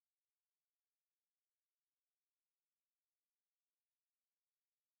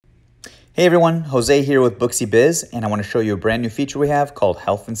Hey everyone, Jose here with Booksy Biz, and I want to show you a brand new feature we have called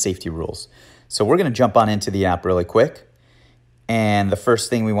Health and Safety Rules. So we're going to jump on into the app really quick. And the first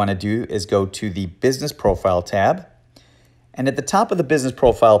thing we want to do is go to the Business Profile tab. And at the top of the Business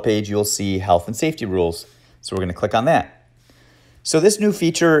Profile page, you'll see Health and Safety Rules. So we're going to click on that. So this new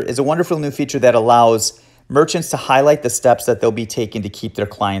feature is a wonderful new feature that allows merchants to highlight the steps that they'll be taking to keep their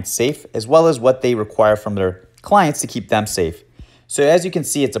clients safe, as well as what they require from their clients to keep them safe. So as you can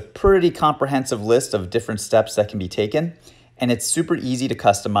see, it's a pretty comprehensive list of different steps that can be taken, and it's super easy to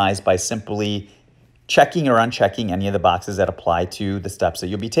customize by simply checking or unchecking any of the boxes that apply to the steps that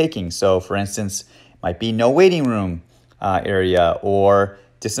you'll be taking. So for instance, it might be no waiting room area, or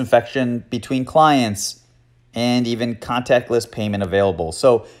disinfection between clients, and even contactless payment available.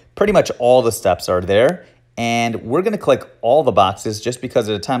 So pretty much all the steps are there, and we're gonna click all the boxes just because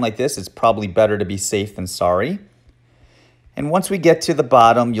at a time like this, it's probably better to be safe than sorry. And once we get to the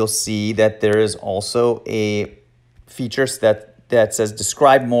bottom, you'll see that there is also a feature that says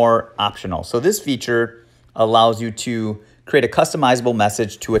describe more optional. So this feature allows you to create a customizable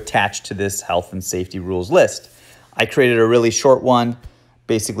message to attach to this health and safety rules list. I created a really short one,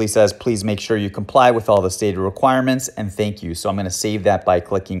 basically says, please make sure you comply with all the stated requirements and thank you. So I'm gonna save that by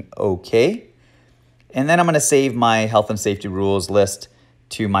clicking OK. And then I'm gonna save my health and safety rules list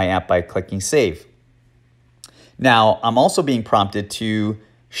to my app by clicking save. Now, I'm also being prompted to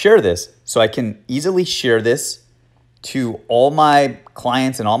share this. So I can easily share this to all my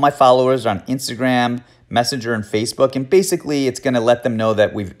clients and all my followers on Instagram, Messenger, and Facebook. And basically, it's going to let them know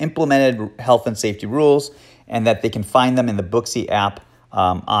that we've implemented health and safety rules and that they can find them in the Booksy app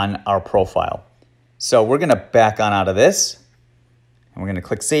on our profile. So we're going to back on out of this, and we're going to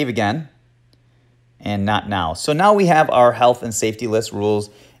click save again, and not now. So now we have our health and safety list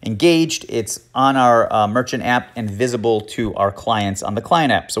rules engaged. It's on our merchant app and visible to our clients on the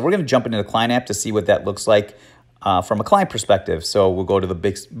client app. So we're going to jump into the client app to see what that looks like from a client perspective. So we'll go to the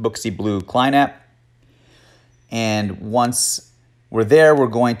Booksy Blue client app. And once we're there, we're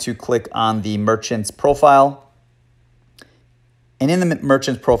going to click on the merchant's profile. And in the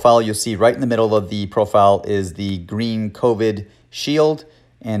merchant's profile, you'll see right in the middle of the profile is the green COVID shield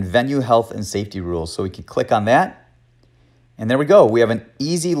and venue health and safety rules. So we can click on that. And there we go. We have an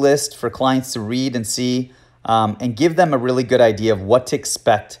easy list for clients to read and see and give them a really good idea of what to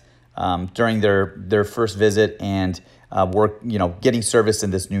expect during their first visit and getting service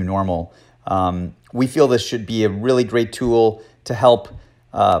in this new normal. We feel this should be a really great tool to help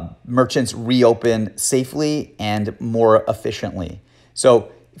merchants reopen safely and more efficiently.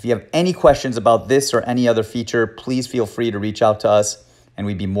 So if you have any questions about this or any other feature, please feel free to reach out to us, and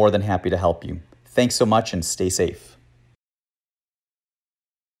we'd be more than happy to help you. Thanks so much and stay safe.